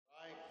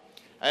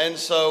And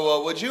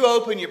so would you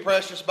open your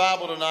precious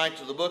Bible tonight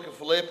to the book of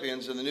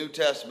Philippians in the New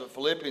Testament,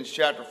 Philippians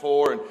chapter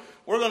 4, and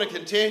we're going to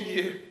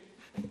continue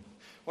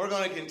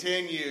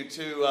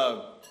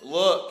to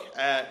look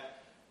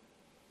at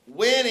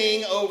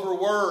winning over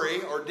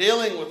worry or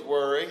dealing with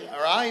worry,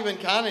 or I even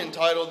kind of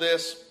entitled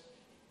this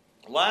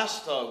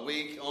last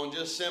week on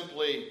just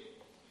simply,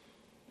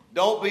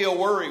 don't be a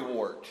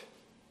worrywart.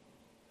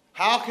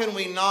 How can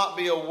we not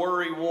be a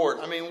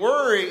worrywart? I mean,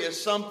 worry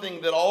is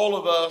something that all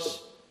of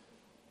us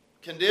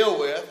can deal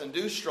with and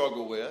do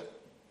struggle with.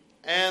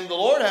 And the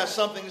Lord has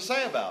something to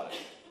say about it.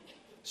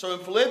 So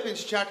in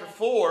Philippians chapter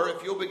 4,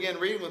 if you'll begin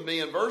reading with me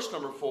in verse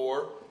number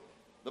 4,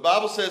 the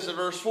Bible says in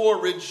verse 4,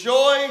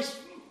 rejoice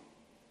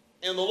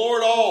in the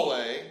Lord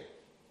always.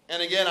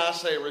 And again I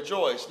say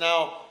rejoice.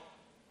 Now,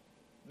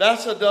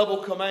 that's a double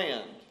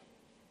command.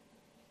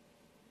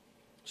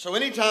 So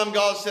anytime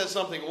God says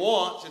something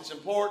once, it's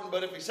important.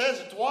 But if He says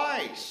it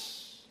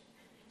twice,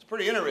 it's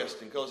pretty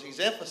interesting because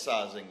He's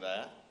emphasizing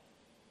that.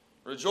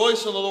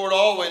 Rejoice in the Lord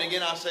always. And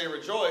again, I say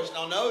rejoice.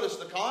 Now notice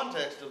the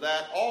context of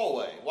that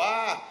always.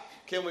 Why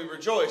can we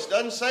rejoice? It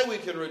doesn't say we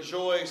can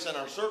rejoice in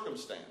our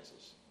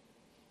circumstances.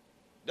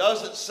 It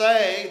doesn't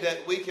say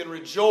that we can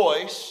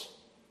rejoice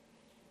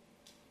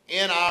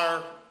in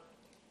our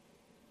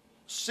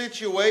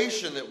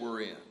situation that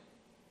we're in.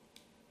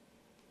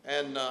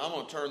 And I'm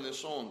going to turn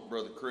this on,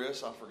 Brother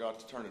Chris. I forgot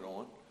to turn it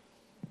on.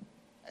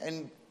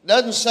 And it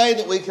doesn't say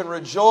that we can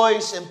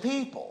rejoice in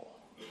people.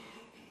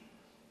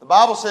 The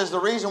Bible says the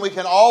reason we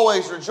can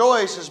always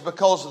rejoice is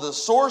because of the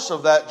source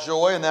of that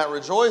joy and that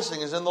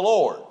rejoicing is in the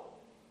Lord.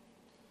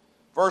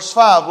 Verse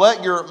 5,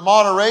 let your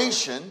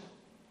moderation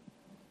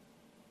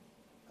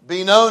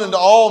be known unto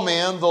all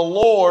men, the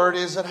Lord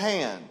is at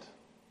hand.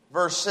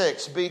 Verse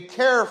 6, be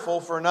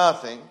careful for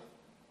nothing,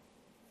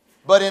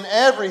 but in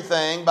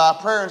everything by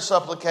prayer and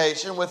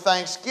supplication with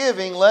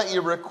thanksgiving let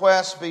your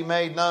requests be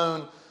made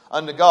known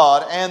unto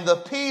God, and the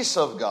peace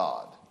of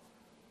God,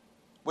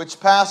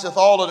 which passeth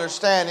all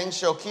understanding,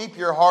 shall keep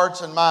your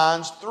hearts and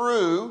minds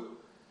through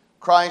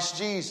Christ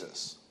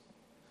Jesus.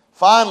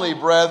 Finally,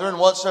 brethren,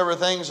 whatsoever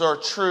things are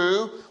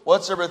true,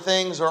 whatsoever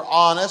things are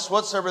honest,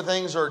 whatsoever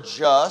things are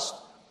just,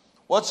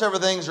 whatsoever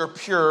things are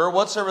pure,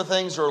 whatsoever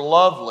things are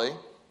lovely,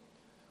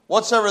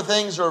 whatsoever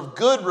things are of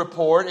good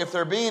report, if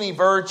there be any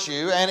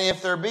virtue, and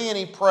if there be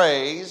any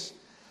praise,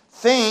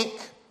 think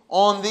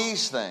on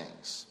these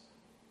things.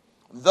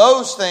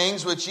 Those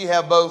things which ye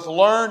have both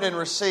learned and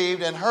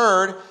received and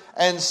heard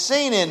and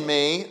seen in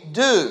me,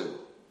 do.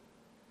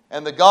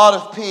 And the God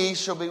of peace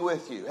shall be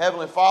with you.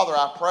 Heavenly Father,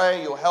 I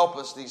pray you'll help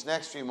us these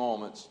next few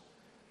moments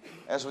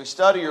as we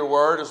study your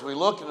word, as we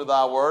look into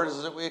thy word,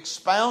 as we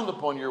expound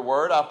upon your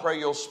word. I pray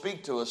you'll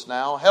speak to us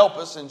now. Help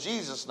us in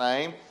Jesus'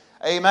 name.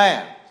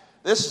 Amen.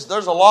 There's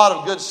a lot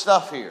of good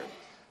stuff here.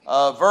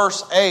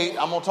 Verse 8,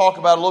 I'm going to talk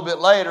about a little bit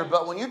later,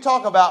 but when you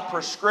talk about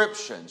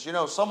prescriptions,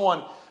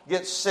 someone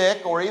gets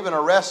sick, or even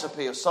a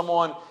recipe, if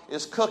someone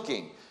is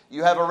cooking,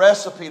 you have a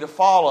recipe to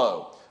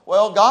follow.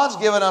 Well, God's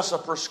given us a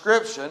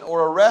prescription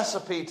or a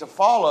recipe to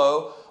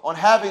follow on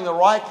having the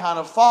right kind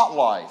of thought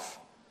life.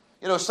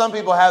 Some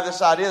people have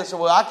this idea that say,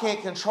 well, I can't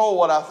control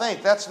what I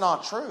think. That's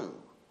not true.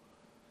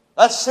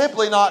 That's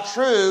simply not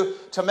true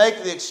to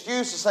make the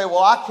excuse to say,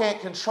 well, I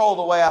can't control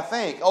the way I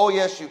think. Oh,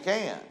 yes, you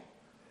can.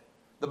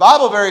 The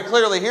Bible very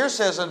clearly here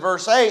says in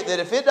verse 8 that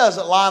if it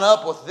doesn't line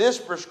up with this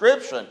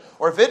prescription,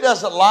 or if it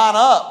doesn't line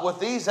up with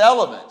these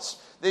elements,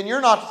 then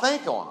you're not to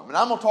think on them. And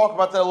I'm going to talk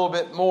about that a little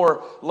bit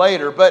more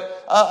later.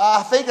 But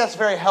I think that's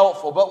very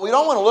helpful. But we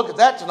don't want to look at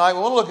that tonight. We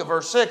want to look at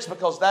verse 6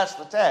 because that's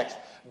the text.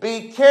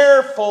 Be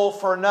careful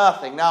for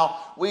nothing. Now,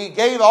 we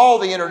gave all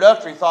the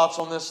introductory thoughts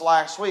on this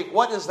last week.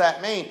 What does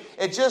that mean?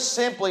 It just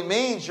simply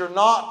means you're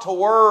not to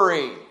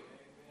worry.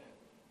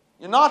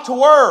 You're not to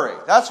worry.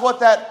 That's what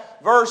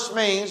that verse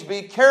means.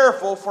 Be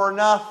careful for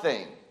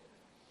nothing.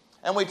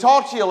 And we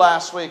talked to you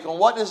last week on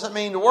what does it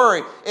mean to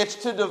worry. It's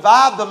to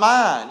divide the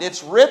mind.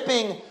 It's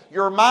ripping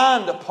your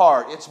mind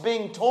apart. It's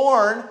being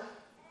torn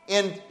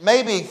in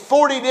maybe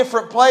 40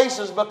 different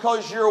places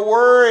because you're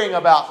worrying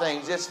about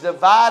things. It's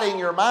dividing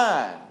your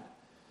mind.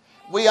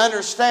 We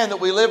understand that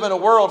we live in a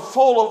world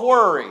full of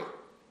worry.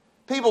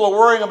 People are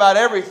worrying about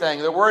everything.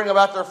 They're worrying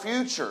about their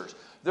futures.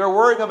 They're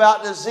worrying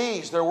about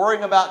disease. They're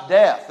worrying about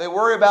death. They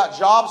worry about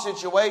job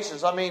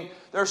situations. I mean,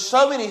 there's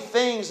so many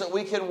things that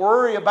we can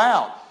worry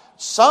about.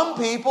 Some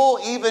people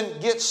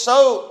even get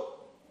so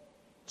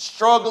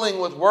struggling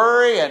with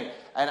worry and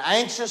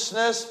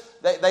anxiousness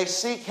that they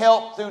seek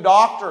help through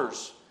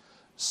doctors.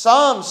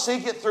 Some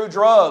seek it through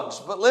drugs.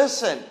 But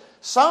listen,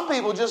 some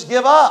people just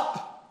give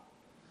up.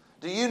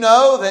 Do you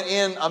know that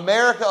in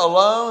America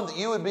alone that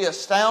you would be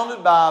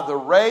astounded by the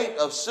rate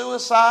of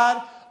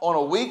suicide on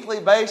a weekly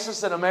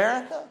basis in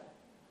America?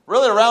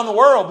 Really around the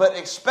world, but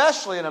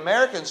especially in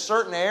America, in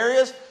certain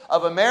areas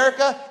of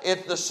America,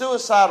 the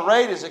suicide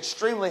rate is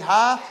extremely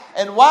high.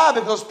 And why?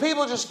 Because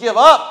people just give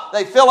up.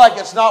 They feel like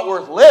it's not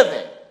worth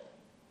living.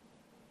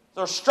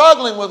 They're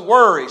struggling with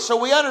worry.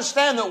 So we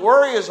understand that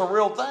worry is a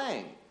real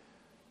thing.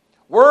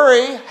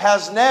 Worry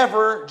has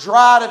never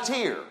dried a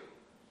tear.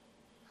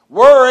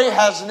 Worry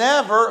has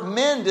never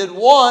mended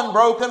one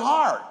broken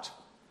heart.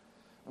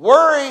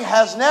 Worry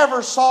has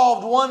never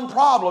solved one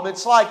problem.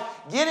 It's like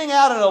getting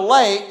out in a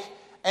lake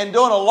and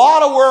doing a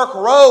lot of work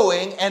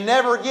rowing and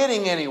never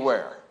getting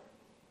anywhere.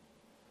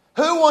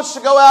 Who wants to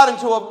go out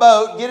into a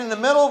boat, get in the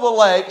middle of a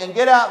lake, and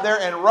get out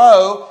there and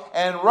row,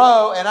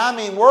 and I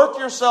mean work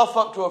yourself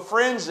up to a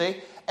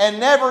frenzy and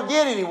never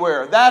get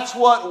anywhere? That's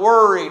what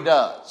worry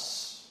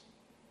does.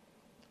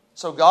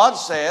 So God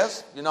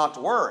says you're not to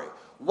worry.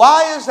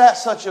 Why is that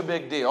such a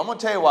big deal? I'm going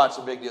to tell you why it's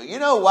a big deal. You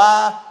know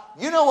why?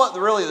 You know what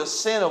really the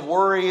sin of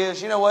worry is?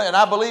 You know what? And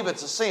I believe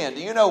it's a sin.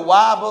 Do you know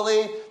why I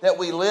believe that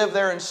we live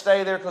there and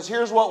stay there? Because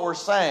here's what we're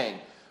saying.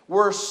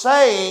 We're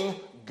saying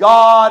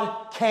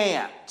God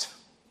can't.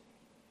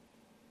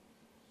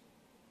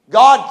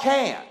 God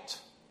can't.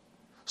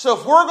 So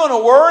if we're going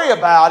to worry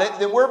about it,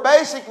 then we're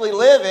basically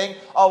living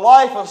a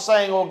life of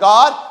saying, well,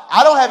 God,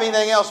 I don't have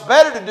anything else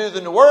better to do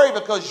than to worry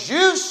because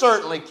you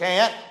certainly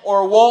can't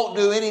or won't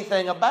do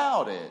anything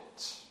about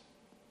it.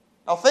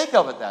 Now think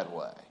of it that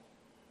way.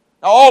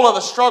 Now all of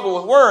us struggle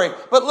with worry,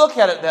 but look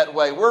at it that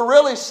way. We're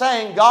really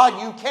saying,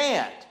 God, you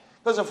can't.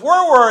 Because if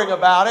we're worrying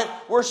about it,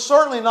 we're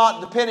certainly not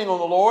depending on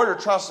the Lord or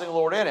trusting the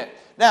Lord in it.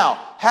 Now,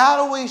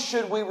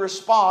 should we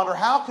respond, or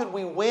how could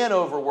we win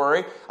over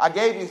worry? I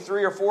gave you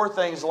 3 or 4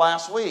 things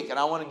last week, and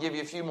I want to give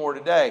you a few more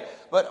today.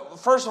 But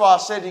first of all, I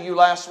said to you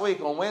last week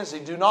on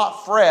Wednesday, do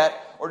not fret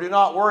or do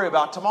not worry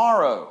about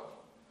tomorrow.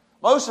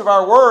 Most of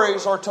our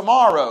worries are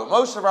tomorrow.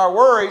 Most of our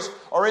worries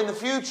are in the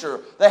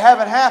future. They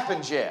haven't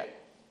happened yet.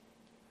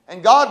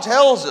 And God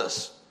tells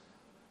us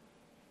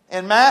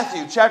in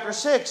Matthew chapter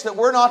 6 that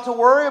we're not to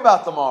worry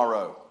about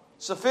tomorrow.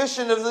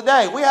 Sufficient of the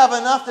day. We have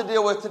enough to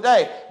deal with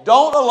today.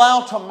 Don't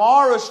allow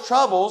tomorrow's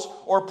troubles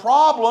or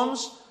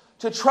problems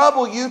to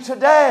trouble you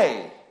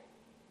today.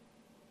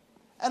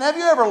 And have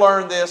you ever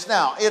learned this?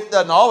 Now, it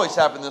doesn't always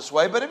happen this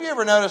way, but have you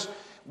ever noticed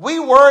we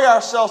worry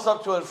ourselves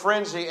up to a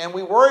frenzy and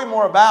we worry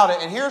more about it?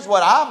 And here's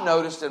what I've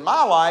noticed in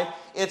my life.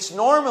 It's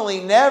normally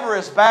never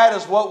as bad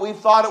as what we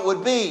thought it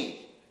would be.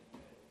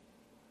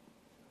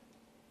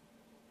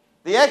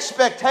 The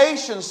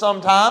expectation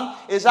sometimes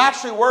is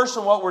actually worse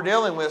than what we're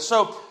dealing with.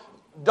 So,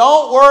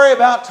 don't worry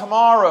about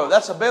tomorrow.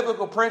 That's a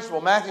biblical principle,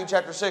 Matthew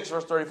chapter 6,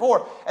 verse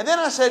 34. And then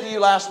I said to you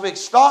last week,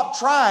 stop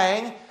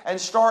trying and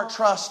start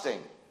trusting.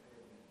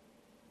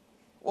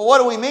 Well, what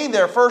do we mean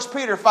there? 1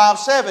 Peter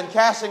 5:7,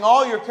 casting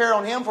all your care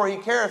on Him, for He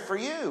careth for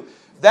you.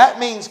 That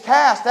means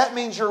cast. That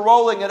means you're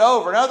rolling it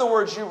over. In other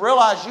words, you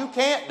realize you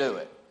can't do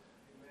it.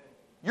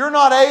 You're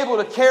not able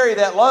to carry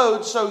that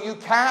load, so you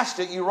cast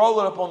it, you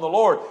roll it upon the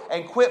Lord,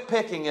 and quit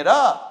picking it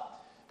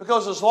up.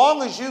 Because as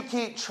long as you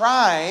keep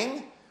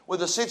trying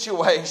with a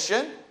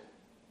situation,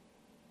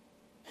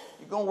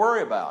 you're going to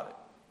worry about it.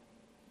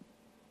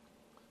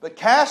 But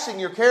casting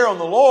your care on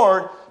the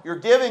Lord, you're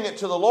giving it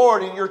to the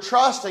Lord and you're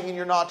trusting and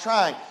you're not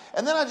trying.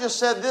 And then I just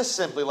said this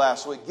simply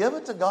last week. Give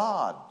it to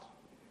God.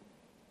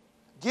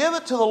 Give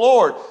it to the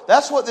Lord.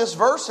 That's what this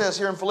verse says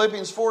here in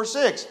Philippians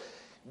 4:6.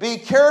 Be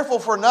careful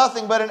for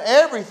nothing, but in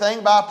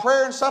everything by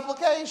prayer and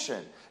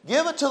supplication.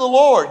 Give it to the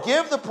Lord.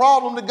 Give the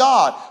problem to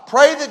God.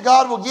 Pray that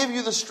God will give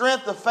you the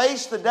strength to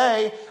face the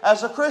day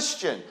as a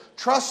Christian.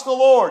 Trust the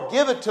Lord.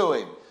 Give it to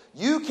Him.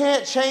 You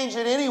can't change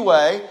it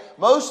anyway.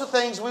 Most of the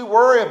things we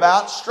worry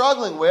about,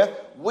 struggling with,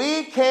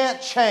 we can't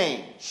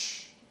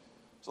change.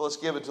 So let's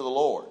give it to the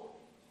Lord.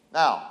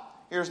 Now,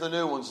 here's the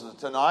new ones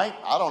tonight.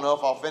 I don't know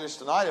if I'll finish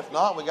tonight. If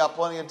not, we got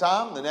plenty of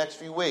time in the next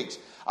few weeks.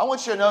 I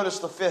want you to notice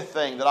the 5th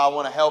thing that I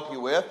want to help you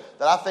with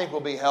that I think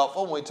will be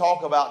helpful when we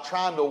talk about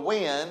trying to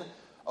win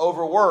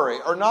over worry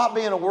or not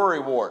being a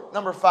worrywart.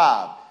 Number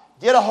 5,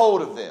 get a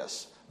hold of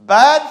this.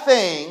 Bad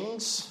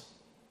things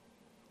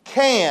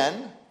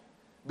can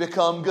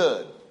become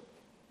good.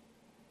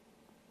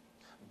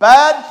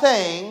 Bad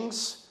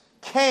things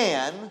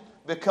can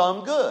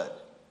become good.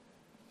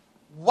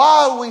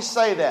 Why do we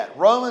say that?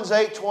 Romans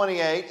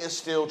 8:28 is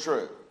still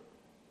true.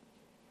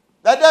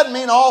 That doesn't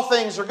mean all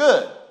things are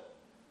good.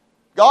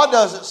 God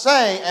doesn't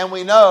say, and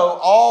we know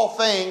all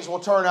things will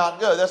turn out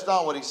good. That's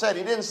not what He said.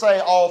 He didn't say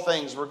all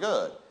things were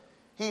good.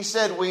 He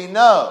said we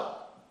know.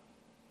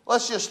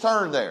 Let's just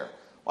turn there.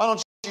 Why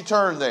don't you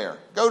turn there?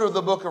 Go to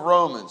the book of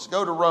Romans.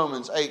 Go to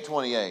Romans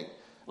 8:28.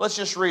 Let's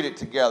just read it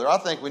together. I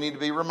think we need to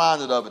be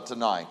reminded of it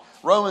tonight.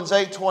 Romans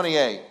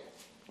 8:28.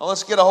 Now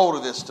let's get a hold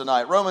of this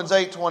tonight. Romans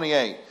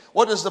 8:28.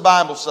 What does the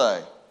Bible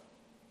say?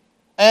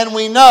 And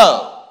we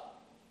know,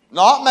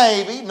 not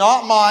maybe,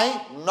 not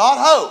might, not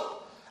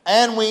hope,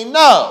 and we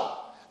know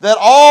that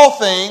all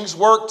things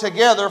work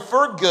together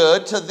for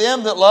good to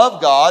them that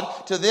love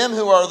God, to them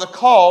who are the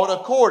called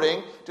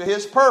according to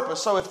His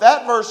purpose. So if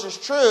that verse is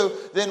true,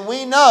 then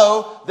we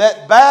know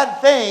that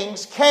bad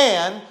things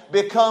can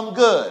become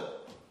good.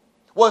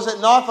 Was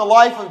it not the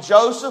life of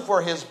Joseph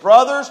where his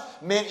brothers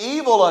meant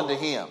evil unto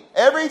him?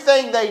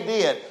 Everything they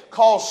did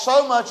caused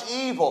so much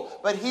evil,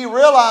 but he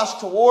realized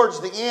towards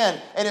the end,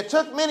 and it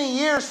took many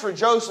years for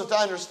Joseph to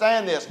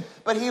understand this,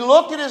 but he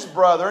looked at his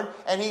brethren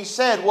and he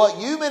said, what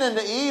you meant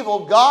unto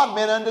evil, God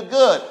meant unto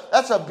good.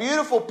 That's a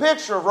beautiful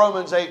picture of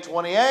Romans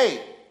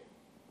 8:28.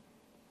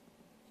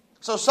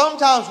 So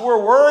sometimes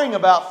we're worrying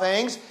about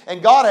things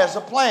and God has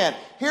a plan.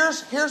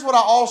 Here's what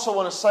I also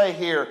want to say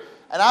here.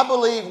 And I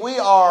believe we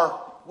are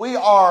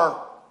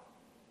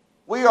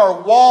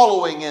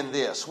wallowing in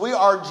this. We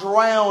are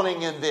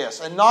drowning in this.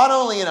 And not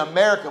only in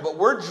America, but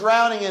we're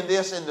drowning in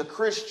this in the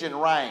Christian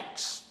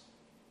ranks.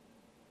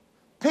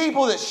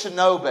 People that should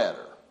know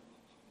better.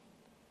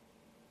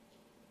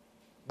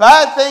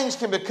 Bad things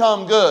can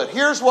become good.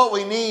 Here's what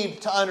we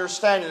need to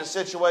understand in a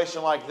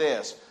situation like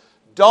this.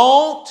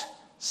 Don't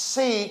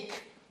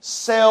seek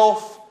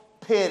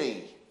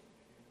self-pity.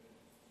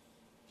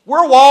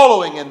 We're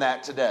wallowing in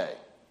that today.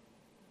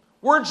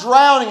 We're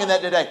drowning in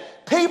that today.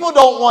 People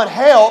don't want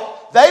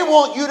help. They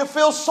want you to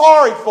feel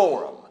sorry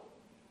for them.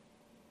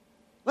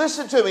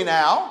 Listen to me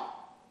now.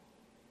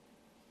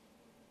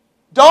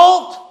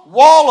 Don't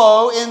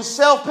wallow in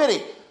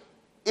self-pity.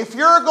 If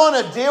you're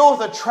going to deal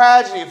with a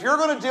tragedy, if you're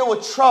going to deal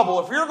with trouble,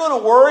 if you're going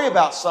to worry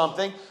about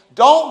something,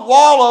 don't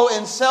wallow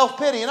in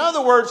self-pity. In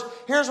other words,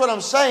 here's what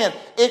I'm saying.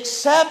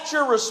 Accept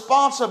your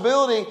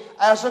responsibility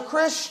as a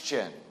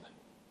Christian.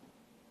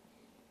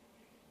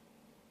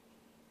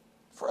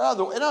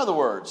 In other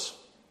words,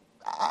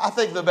 I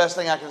think the best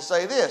thing I can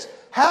say is this.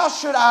 How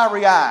should I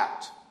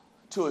react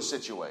to a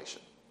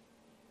situation?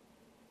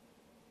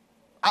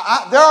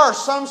 There are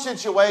some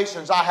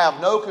situations I have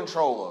no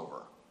control over.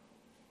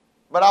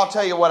 But I'll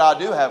tell you what I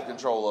do have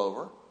control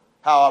over.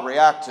 How I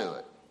react to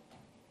it.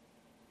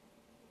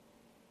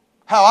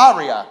 How I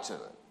react to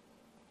it.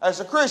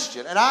 As a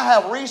Christian. And I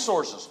have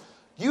resources.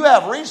 You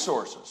have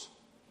resources.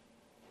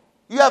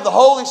 You have the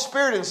Holy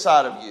Spirit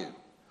inside of you.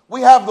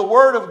 We have the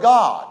Word of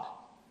God.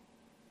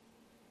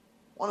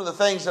 One of the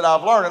things that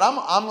I've learned, and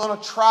I'm going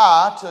to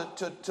try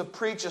to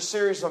preach a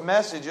series of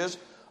messages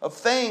of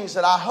things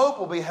that I hope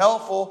will be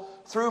helpful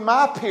through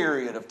my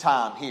period of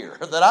time here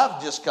that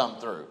I've just come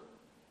through.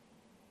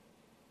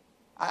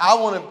 I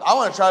want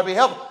to try to be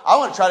helpful. I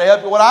want to try to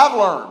help you what I've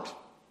learned.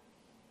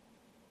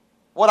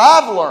 What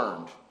I've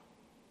learned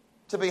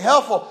to be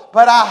helpful.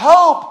 But I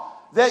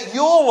hope that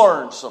you'll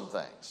learn some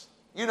things.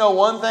 You know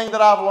one thing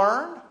that I've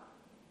learned?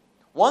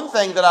 One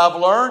thing that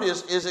I've learned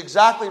is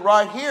exactly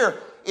right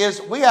here.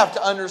 Is we have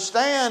to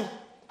understand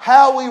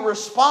how we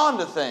respond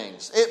to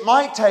things. It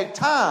might take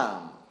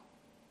time.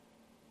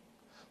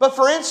 But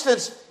for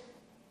instance,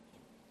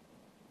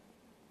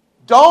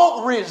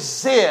 don't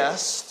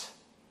resist.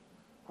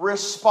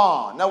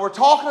 Respond. Now we're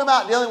talking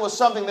about dealing with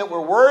something that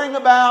we're worrying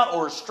about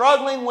or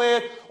struggling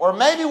with, or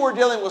maybe we're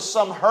dealing with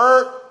some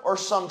hurt or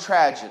some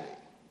tragedy.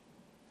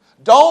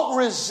 Don't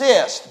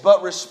resist,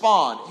 but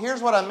respond.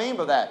 Here's what I mean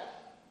by that.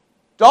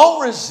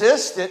 Don't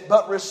resist it,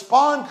 but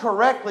respond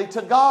correctly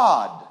to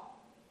God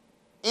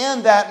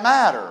in that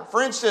matter.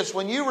 For instance,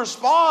 when you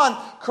respond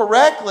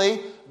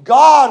correctly,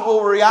 God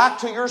will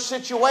react to your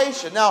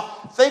situation. Now,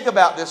 think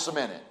about this a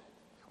minute.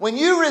 When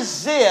you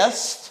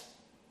resist,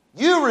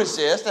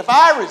 if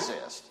I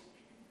resist,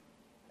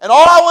 and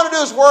all I want to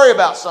do is worry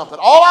about something.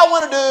 All I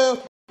want to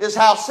do is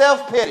have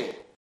self-pity.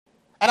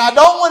 And I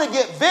don't want to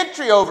get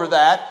victory over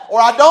that, or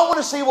I don't want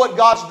to see what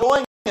God's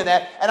doing in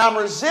that, and I'm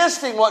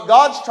resisting what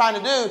God's trying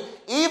to do,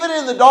 even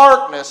in the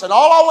darkness, and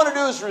all I want to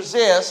do is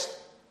resist,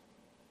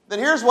 then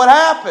here's what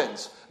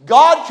happens.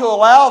 God can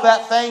allow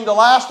that thing to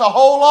last a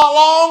whole lot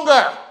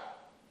longer.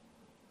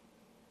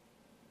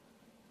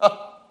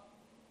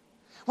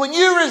 When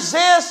you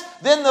resist,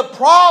 then the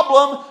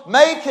problem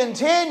may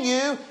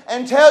continue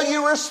until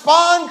you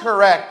respond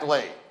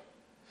correctly.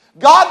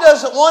 God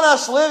doesn't want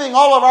us living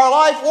all of our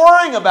life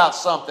worrying about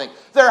something.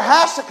 There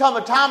has to come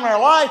a time in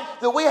our life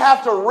that we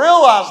have to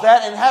realize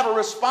that and have a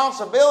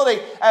responsibility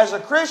as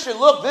a Christian.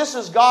 Look, this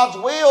is God's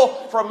will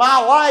for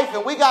my life,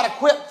 and we got to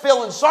quit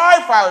feeling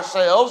sorry for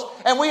ourselves,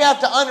 and we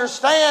have to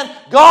understand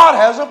God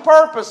has a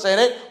purpose in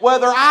it,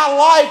 whether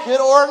I like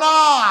it or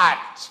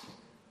not.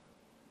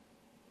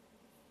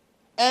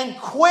 And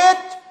quit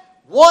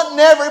wanting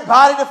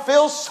everybody to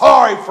feel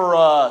sorry for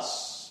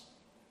us.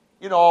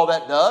 You know, all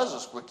that does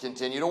is we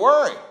continue to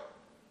worry.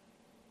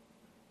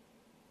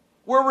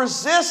 We're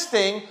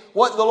resisting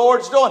what the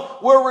Lord's doing.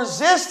 We're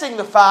resisting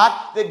the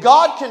fact that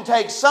God can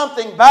take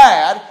something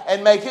bad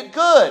and make it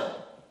good.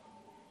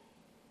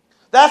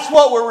 That's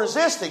what we're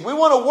resisting. We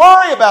want to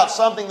worry about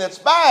something that's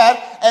bad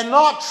and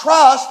not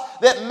trust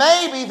that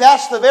maybe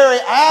that's the very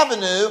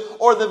avenue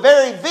or the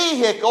very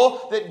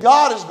vehicle that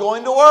God is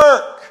going to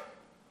work.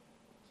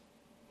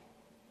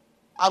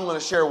 I'm going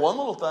to share one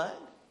little thing.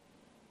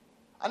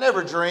 I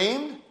never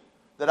dreamed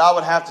that I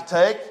would have to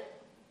take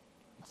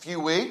a few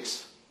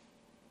weeks.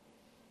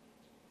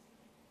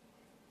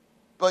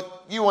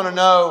 But you want to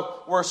know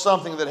where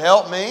something that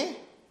helped me?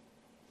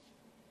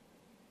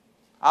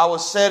 I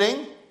was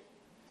sitting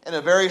in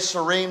a very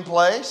serene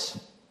place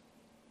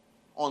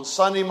on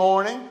Sunday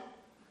morning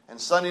and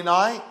Sunday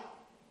night,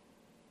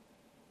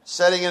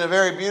 sitting in a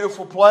very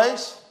beautiful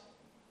place.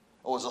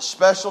 It was a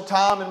special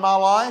time in my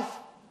life.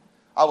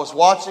 I was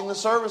watching the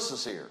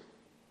services here.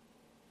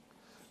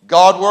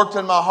 God worked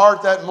in my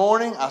heart that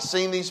morning. I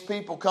seen these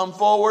people come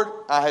forward.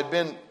 I had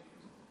been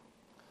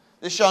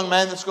This young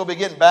man that's going to be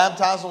getting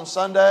baptized on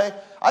Sunday,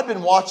 I'd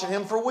been watching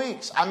him for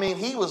weeks. I mean,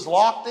 he was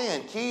locked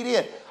in, keyed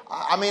in.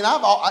 I mean,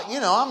 I'm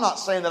not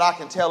saying that I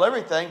can tell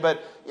everything,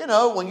 but,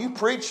 when you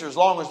preach as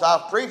long as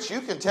I've preached,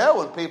 you can tell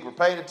when people are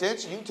paying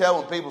attention. You can tell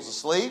when people's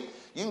asleep.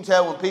 You can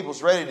tell when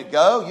people's ready to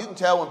go. You can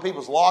tell when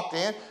people's locked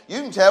in.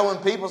 You can tell when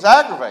people's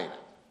aggravated.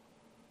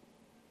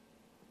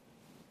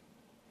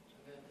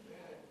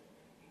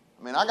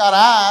 I mean, I got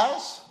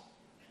eyes.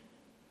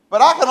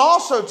 But I can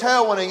also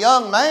tell when a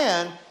young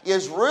man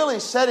is really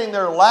sitting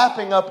there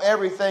lapping up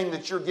everything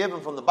that you're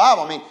given from the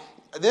Bible. I mean,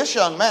 this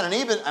young man, and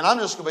I'm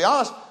just going to be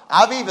honest,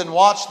 I've even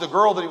watched the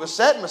girl that he was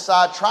sitting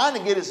beside trying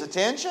to get his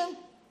attention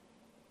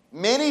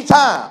many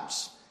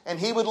times. And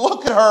he would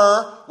look at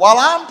her while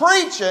I'm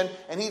preaching,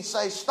 and he'd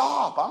say,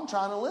 "Stop, I'm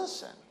trying to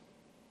listen."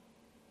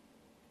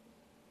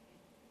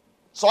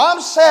 So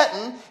I'm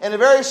sitting in a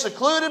very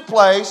secluded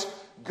place,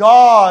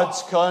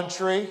 God's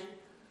country.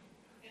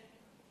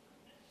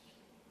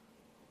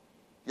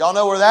 Y'all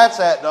know where that's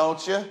at,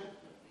 don't you?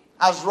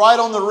 I was right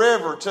on the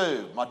river,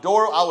 too. I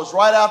was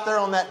right out there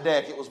on that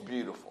deck. It was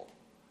beautiful.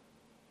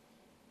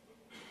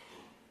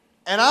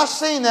 And I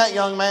seen that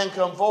young man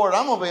come forward.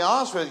 I'm going to be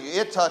honest with you.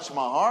 It touched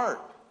my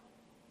heart.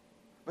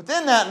 But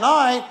then that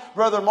night,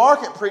 Brother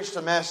Market preached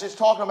a message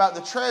talking about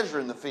the treasure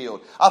in the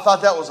field. I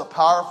thought that was a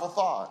powerful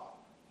thought.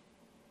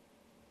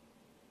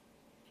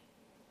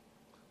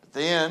 But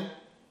then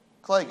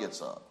Clay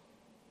gets up.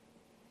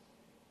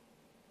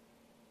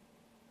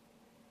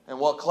 And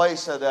what Clay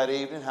said that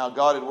evening, how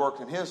God had worked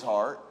in his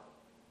heart,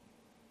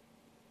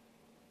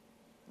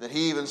 that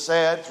he even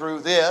said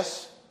through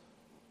this,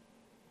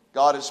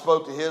 God had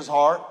spoke to his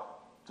heart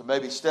to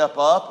maybe step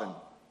up and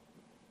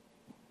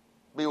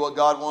be what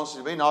God wants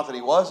him to be. Not that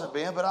he wasn't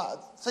being, but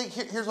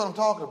here's what I'm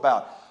talking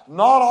about.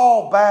 Not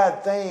all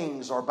bad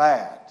things are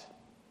bad.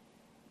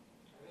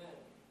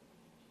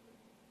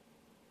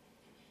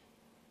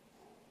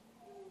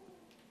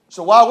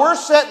 So while we're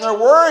sitting there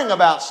worrying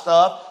about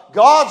stuff,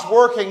 God's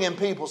working in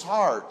people's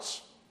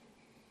hearts.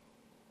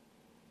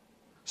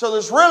 So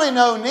there's really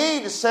no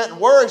need to sit and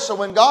worry. So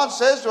when God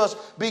says to us,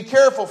 be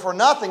careful for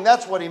nothing,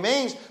 that's what He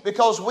means.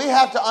 Because we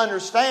have to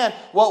understand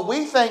what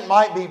we think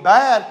might be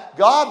bad,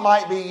 God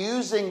might be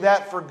using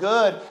that for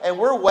good. And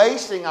we're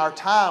wasting our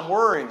time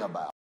worrying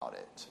about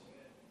it.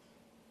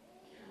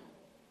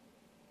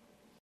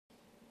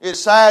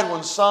 It's sad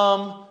when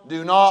some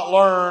do not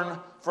learn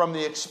from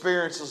the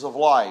experiences of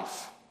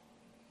life.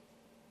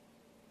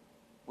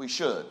 We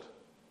should.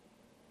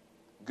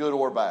 Good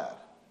or bad.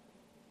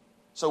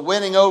 So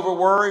winning over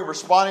worry,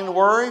 responding to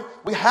worry,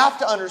 we have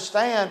to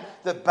understand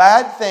that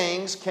bad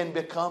things can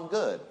become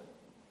good.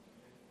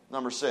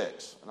 Number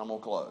 6, and I'm going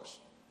to close.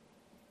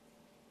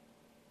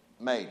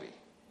 Maybe.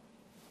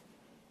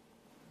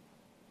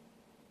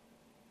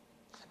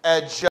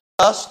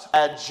 Adjust.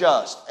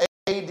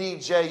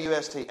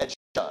 A-D-J-U-S-T.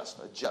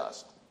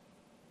 Adjust.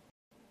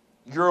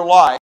 Your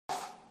life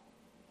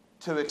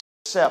to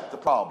accept the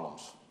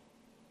problems.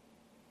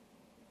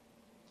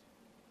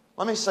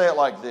 Let me say it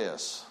like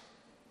this.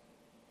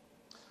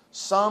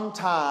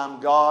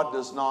 Sometimes God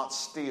does not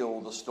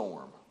steal the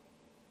storm.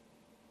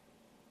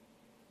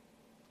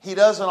 He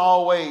doesn't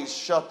always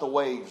shut the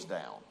waves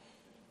down.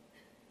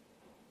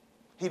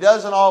 He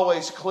doesn't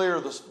always clear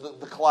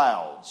the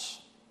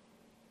clouds.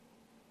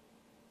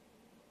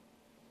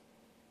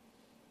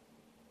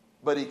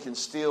 But He can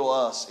steal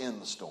us in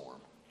the storm.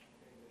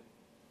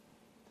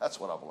 That's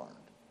what I've learned.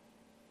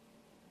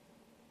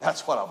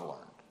 That's what I've learned.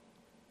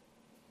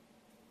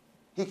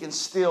 He can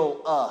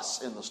still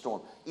us in the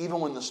storm, even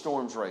when the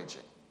storm's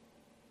raging.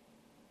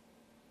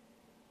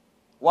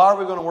 Why are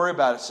we going to worry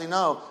about it? See,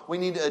 no, we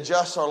need to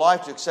adjust our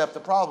life to accept the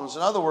problems.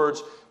 In other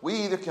words, we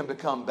either can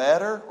become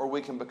better or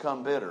we can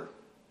become bitter.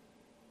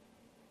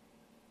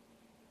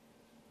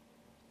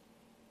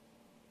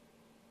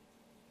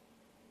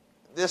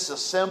 This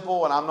is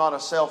simple, and I'm not a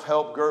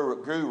self-help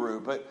guru,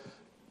 but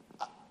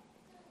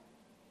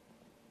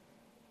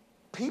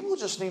people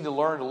just need to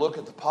learn to look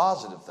at the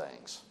positive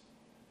things.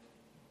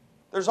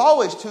 There's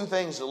always 2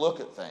 things to look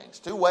at things.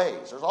 2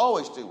 ways. There's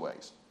always 2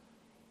 ways.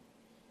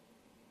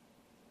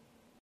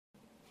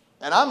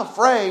 And I'm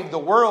afraid the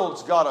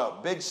world's got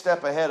a big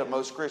step ahead of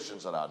most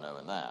Christians that I know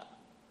in that.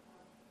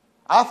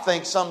 I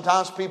think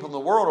sometimes people in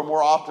the world are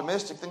more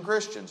optimistic than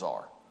Christians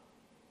are.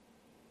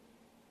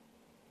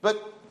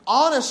 But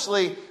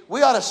honestly,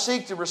 we ought to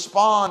seek to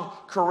respond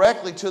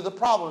correctly to the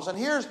problems. And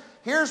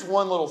here's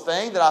one little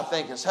thing that I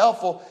think is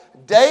helpful.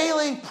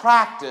 Daily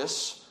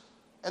practice,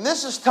 and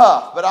this is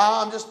tough, but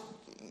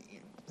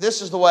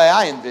this is the way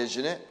I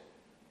envision it.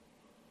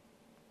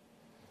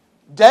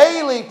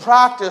 Daily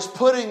practice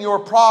putting your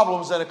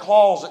problems in a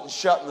closet and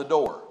shutting the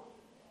door.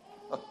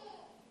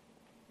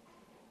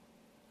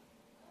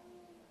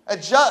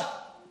 It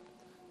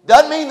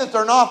doesn't mean that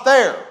they're not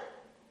there.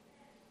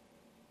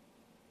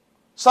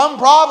 Some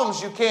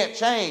problems you can't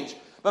change.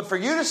 But for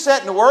you to sit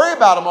and to worry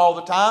about them all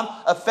the time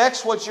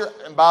affects what you're...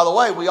 And by the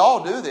way, we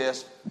all do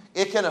this.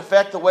 It can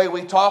affect the way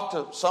we talk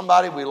to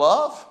somebody we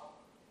love.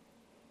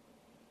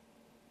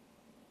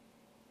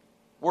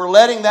 We're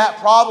letting that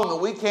problem that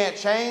we can't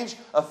change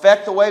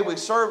affect the way we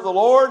serve the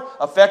Lord,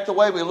 affect the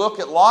way we look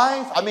at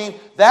life. I mean,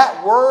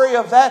 that worry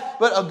of that,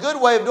 but a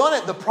good way of doing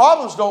it, the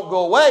problems don't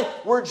go away.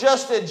 We're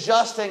just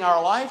adjusting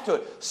our life to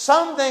it.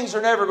 Some things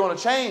are never going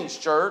to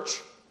change,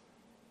 church.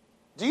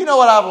 Do you know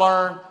what I've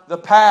learned? The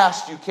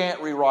past, you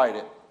can't rewrite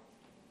it.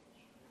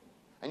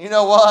 And you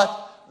know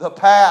what? The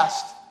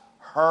past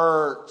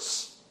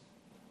hurts.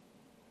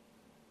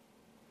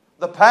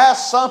 The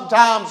past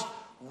sometimes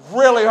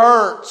really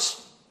hurts.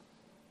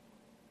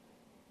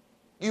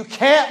 You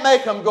can't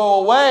make them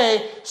go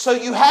away, so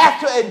you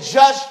have to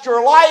adjust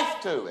your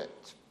life to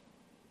it.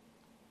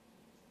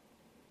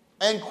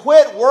 And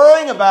quit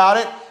worrying about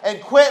it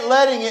and quit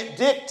letting it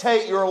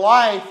dictate your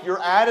life, your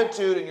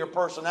attitude, and your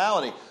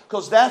personality.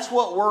 Because that's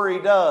what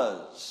worry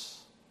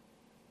does.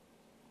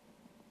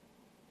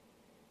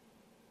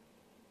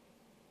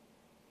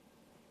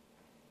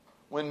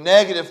 When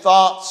negative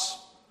thoughts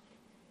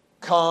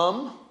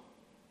come,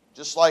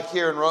 just like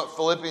here in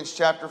Philippians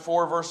chapter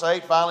 4, verse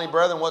 8, finally,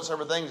 brethren,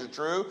 whatsoever things are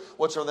true,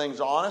 whatsoever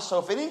things are honest. So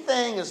if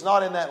anything is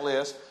not in that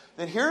list,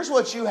 then here's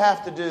what you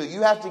have to do.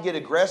 You have to get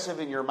aggressive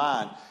in your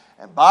mind.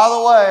 And by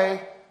the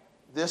way,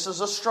 this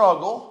is a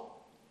struggle,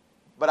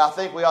 but I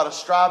think we ought to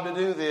strive to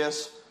do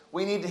this.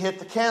 We need to hit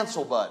the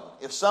cancel button.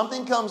 If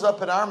something comes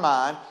up in our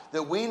mind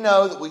that we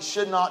know that we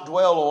should not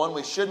dwell on,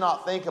 we should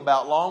not think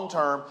about long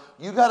term,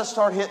 you got to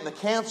start hitting the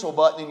cancel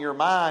button in your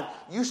mind.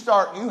 You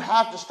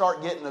have to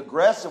start getting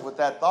aggressive with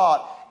that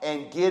thought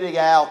and get it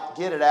out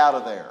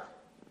of there.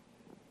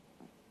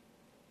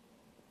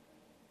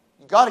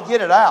 You got to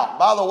get it out.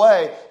 By the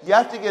way, you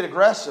have to get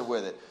aggressive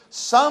with it.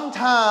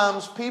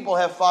 Sometimes people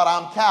have thought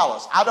I'm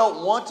callous. I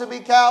don't want to be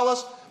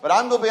callous, but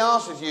I'm going to be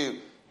honest with you.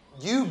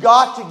 You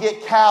got to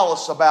get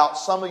callous about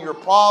some of your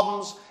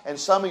problems and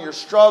some of your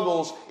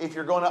struggles if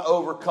you're going to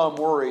overcome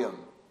worrying.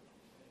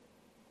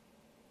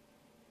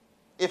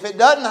 If it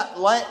doesn't,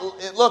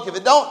 look,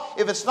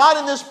 if it's not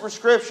in this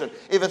prescription,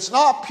 if it's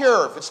not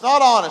pure, if it's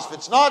not honest, if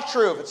it's not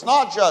true, if it's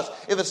not just,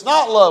 if it's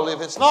not lovely,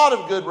 if it's not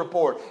of good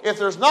report, if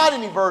there's not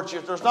any virtue,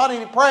 if there's not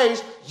any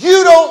praise,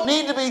 you don't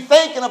need to be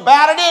thinking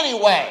about it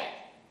anyway.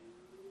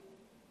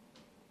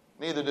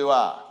 Neither do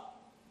I.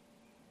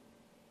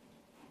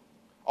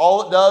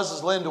 All it does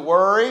is lend to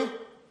worry,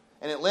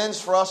 and it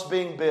lends for us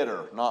being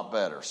bitter, not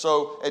better.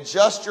 So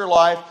adjust your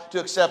life to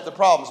accept the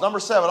problems. Number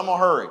 7, I'm going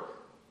to hurry.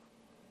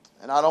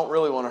 And I don't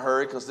really want to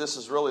hurry because this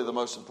is really the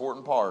most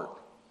important part.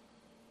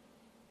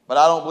 But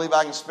I don't believe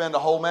I can spend a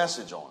whole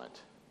message on it.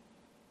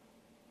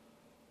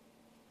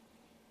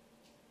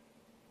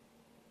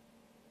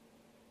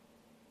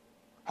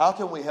 How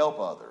can we help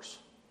others?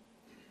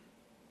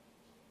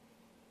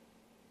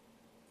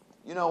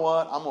 You know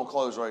what? I'm going to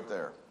close right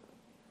there.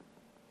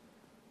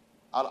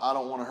 I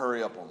don't want to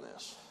hurry up on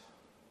this.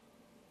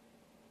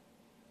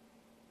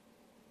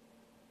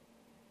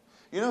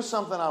 You know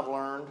something I've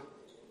learned?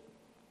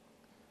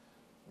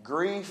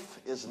 Grief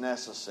is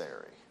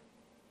necessary.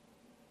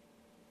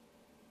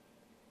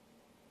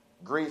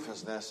 Grief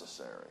is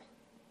necessary.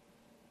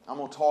 I'm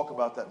going to talk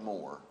about that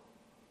more.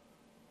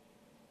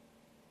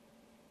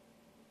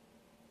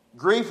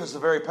 Grief is a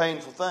very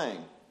painful thing,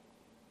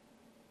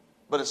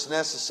 but it's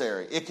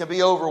necessary. It can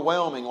be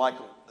overwhelming, like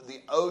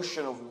the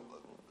ocean of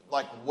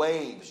like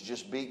waves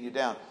just beating you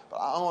down. But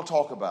I'm going to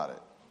talk about it.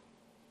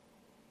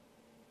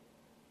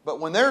 But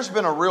when there's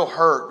been a real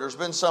hurt, there's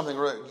been something,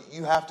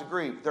 you have to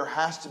grieve. There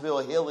has to be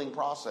a healing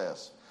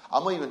process.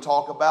 I'm going to even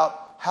talk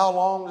about how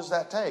long does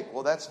that take.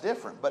 Well, that's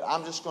different. But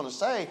I'm just going to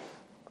say,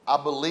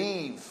 I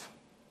believe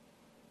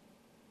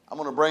I'm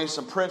going to bring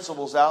some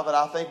principles out that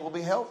I think will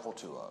be helpful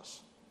to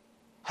us.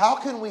 How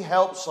can we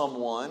help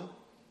someone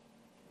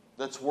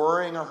that's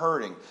worrying or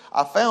hurting?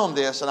 I found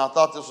this and I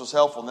thought this was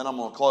helpful, and then I'm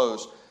going to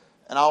close.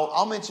 And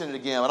I'll mention it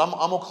again, but I'm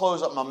going to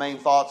close up my main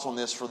thoughts on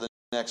this for the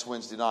next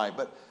Wednesday night.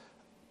 But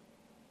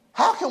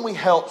how can we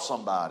help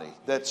somebody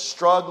that's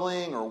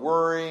struggling or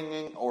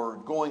worrying or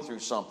going through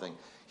something?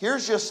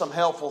 Here's just some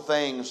helpful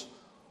things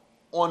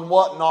on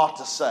what not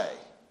to say.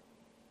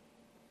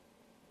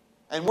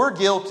 And we're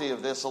guilty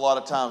of this a lot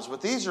of times,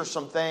 but these are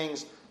some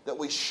things that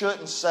we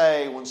shouldn't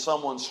say when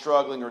someone's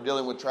struggling or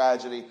dealing with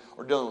tragedy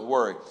or dealing with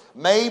worry.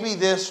 Maybe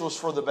this was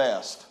for the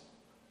best.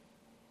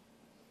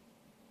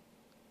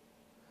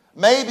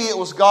 Maybe it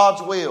was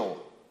God's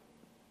will.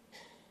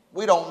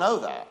 We don't know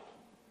that.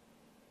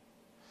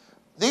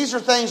 These are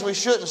things we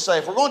shouldn't say.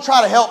 If we're going to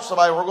try to help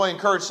somebody, we're going to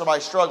encourage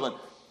somebody struggling,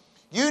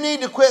 you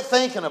need to quit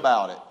thinking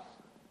about it.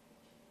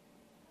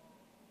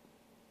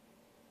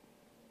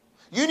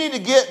 You need to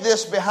get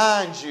this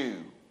behind you.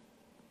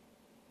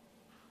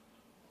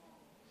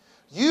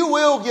 You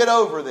will get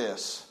over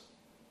this.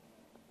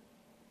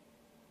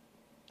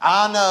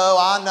 I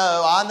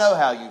know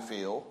how you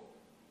feel.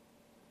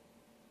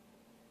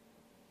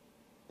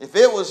 If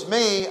it was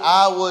me,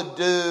 I would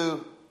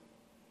do.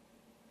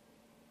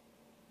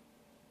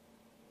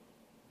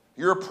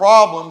 Your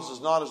problems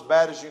is not as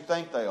bad as you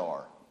think they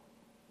are.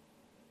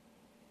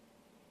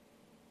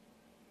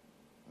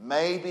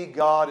 Maybe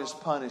God is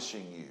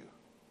punishing you.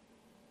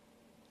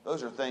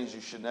 Those are things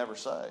you should never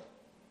say.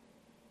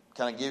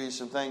 Can I give you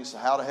some things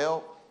how to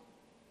help?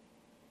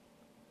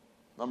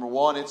 Number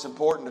one, it's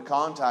important to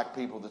contact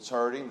people that's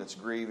hurting, that's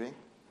grieving.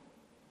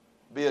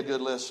 Be a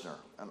good listener.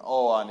 And,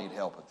 oh, I need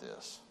help with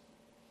this.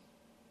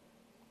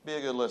 Be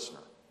a good listener.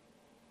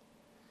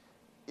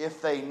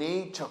 If they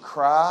need to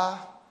cry,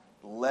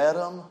 let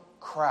them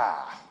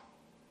cry.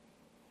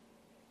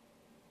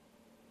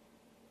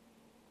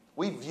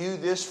 We view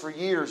this for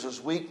years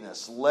as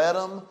weakness. Let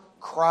them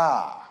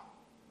cry.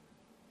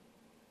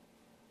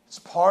 It's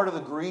part of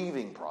the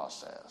grieving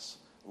process.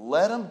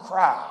 Let them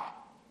cry.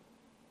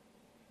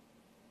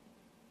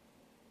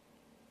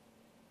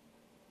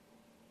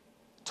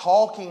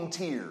 Talking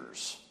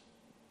tears.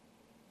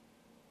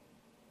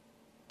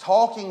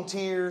 Talking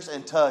tears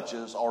and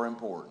touches are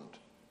important.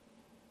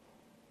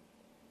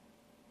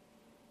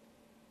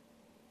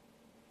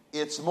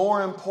 It's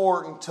more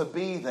important to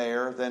be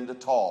there than to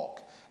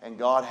talk. And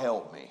God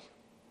help me.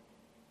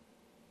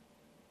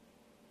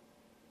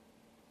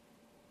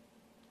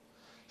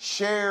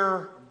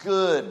 Share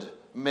good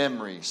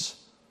memories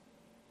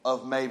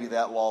of maybe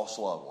that lost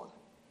loved one.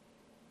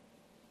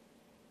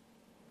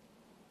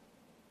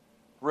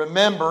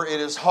 Remember, it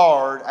is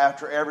hard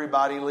after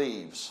everybody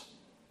leaves.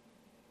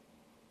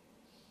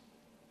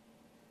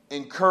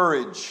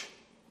 Encourage.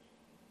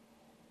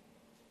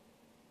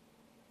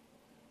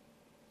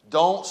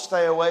 Don't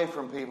stay away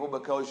from people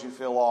because you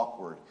feel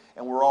awkward.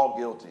 And we're all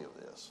guilty of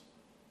this.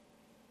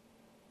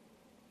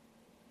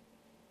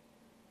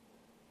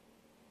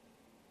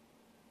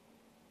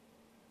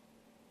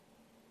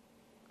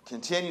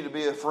 Continue to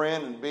be a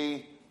friend and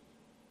be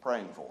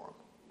praying for them.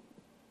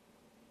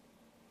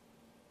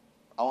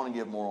 I want to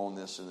give more on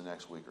this in the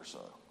next week or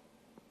so.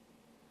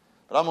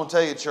 But I'm going to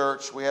tell you,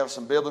 church, we have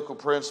some biblical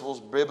principles,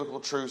 biblical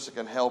truths that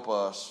can help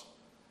us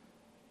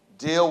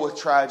deal with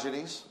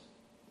tragedies,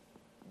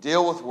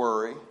 deal with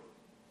worry,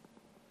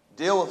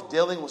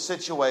 dealing with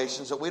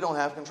situations that we don't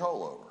have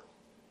control over.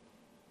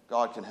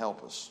 God can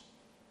help us.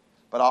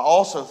 But I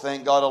also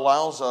think God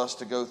allows us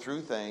to go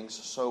through things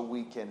so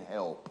we can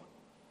help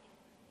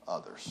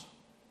others.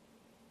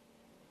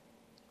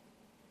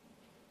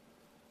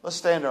 Let's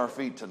stand to our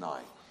feet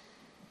tonight.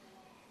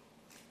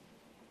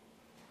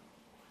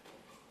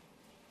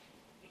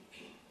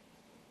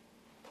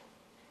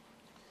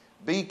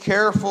 Be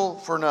careful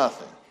for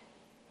nothing,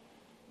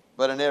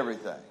 but in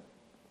everything,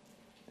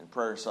 in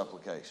prayer and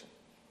supplication.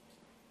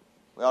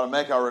 We ought to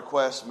make our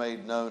requests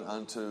made known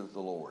unto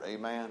the Lord.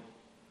 Amen.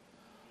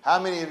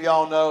 How many of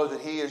y'all know that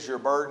He is your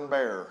burden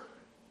bearer?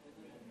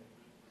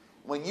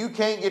 When you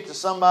can't get to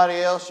somebody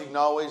else, you can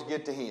always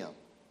get to Him.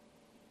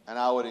 And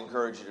I would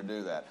encourage you to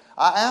do that.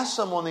 I asked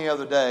someone the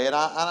other day, and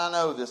I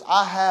know this.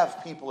 I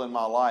have people in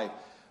my life,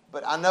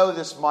 but I know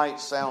this might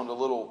sound a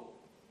little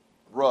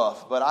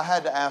rough, but I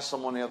had to ask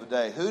someone the other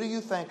day, who do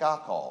you think I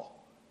call?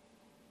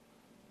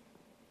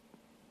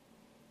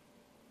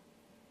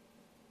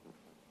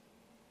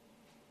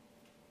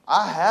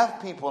 I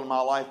have people in my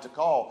life to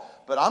call,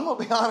 but I'm going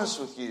to be honest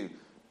with you.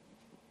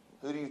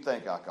 Who do you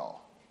think I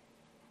call?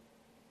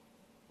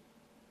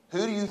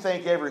 Who do you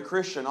think every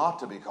Christian ought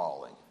to be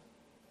calling?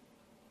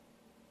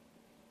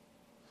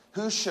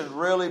 Who should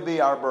really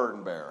be our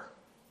burden bearer?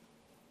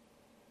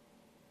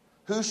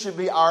 Who should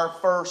be our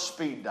first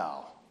speed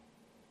dial?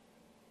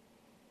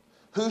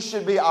 Who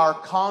should be our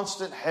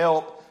constant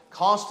help,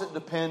 constant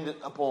dependent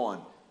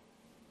upon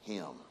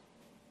Him?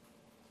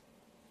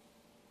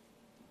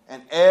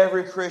 And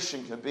every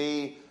Christian can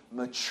be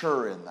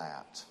mature in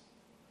that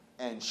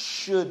and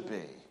should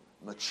be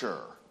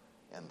mature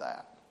in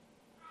that.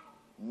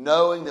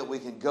 Knowing that we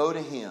can go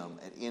to Him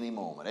at any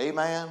moment.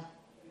 Amen?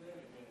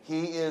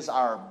 He is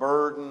our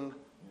burden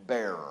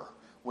bearer.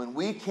 When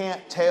we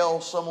can't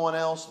tell someone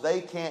else,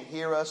 they can't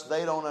hear us,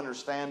 they don't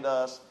understand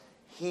us,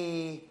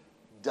 He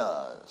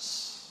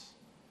does.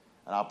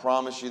 And I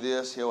promise you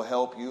this, He'll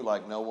help you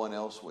like no one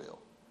else will.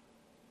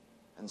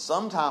 And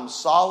sometimes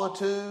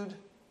solitude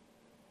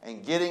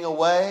and getting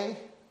away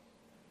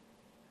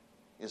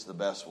is the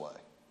best way.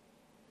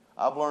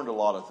 I've learned a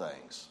lot of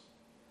things.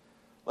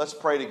 Let's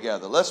pray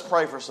together. Let's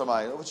pray for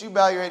somebody. Would you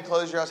bow your head,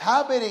 close your eyes?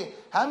 How many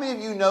of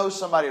you know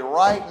somebody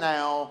right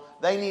now,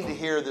 they need to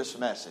hear this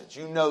message?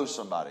 You know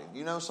somebody.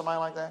 You know somebody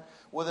like that?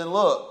 Well then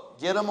look,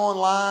 get them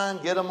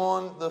online, get them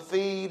on the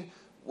feed.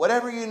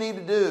 Whatever you need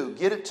to do,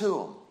 get it to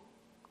them.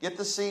 Get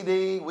the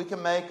CD, we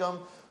can make them.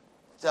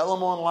 Tell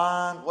them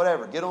online,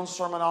 whatever. Get on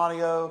sermon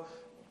audio.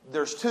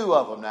 There's 2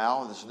 of them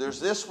now. There's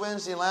this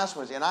Wednesday and last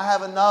Wednesday. And I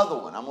have another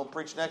one. I'm going to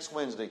preach next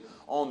Wednesday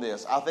on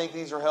this. I think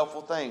these are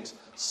helpful things.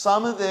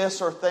 Some of this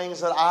are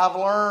things that I've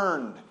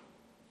learned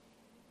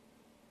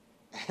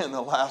in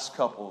the last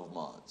couple of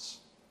months.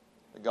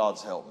 That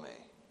God's helped me.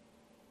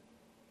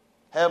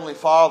 Heavenly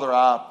Father,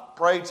 I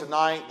pray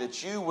tonight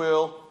that you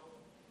will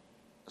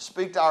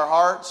speak to our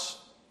hearts.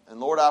 And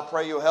Lord, I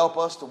pray you'll help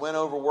us to win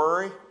over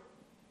worry.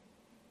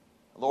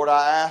 Lord,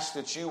 I ask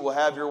that you will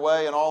have your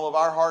way in all of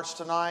our hearts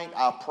tonight.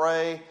 I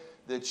pray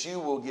that you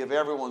will give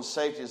everyone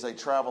safety as they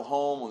travel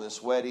home on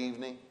this wet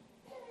evening.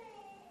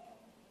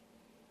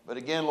 But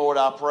again, Lord,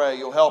 I pray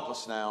you'll help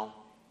us now.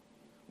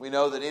 We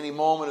know that any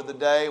moment of the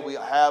day we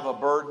have a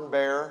burden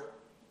bearer.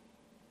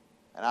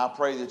 And I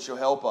pray that you'll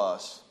help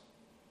us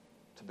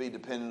to be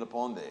dependent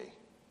upon Thee.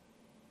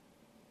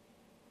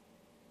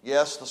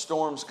 Yes, the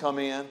storms come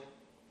in.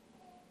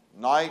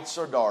 Nights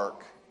are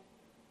dark.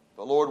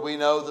 But Lord, we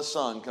know the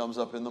sun comes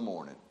up in the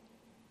morning.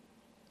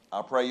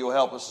 I pray you'll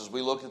help us as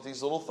we look at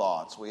these little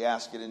thoughts. We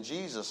ask it in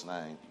Jesus'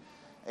 name.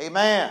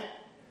 Amen.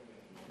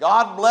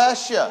 God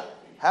bless you.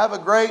 Have a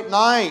great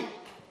night.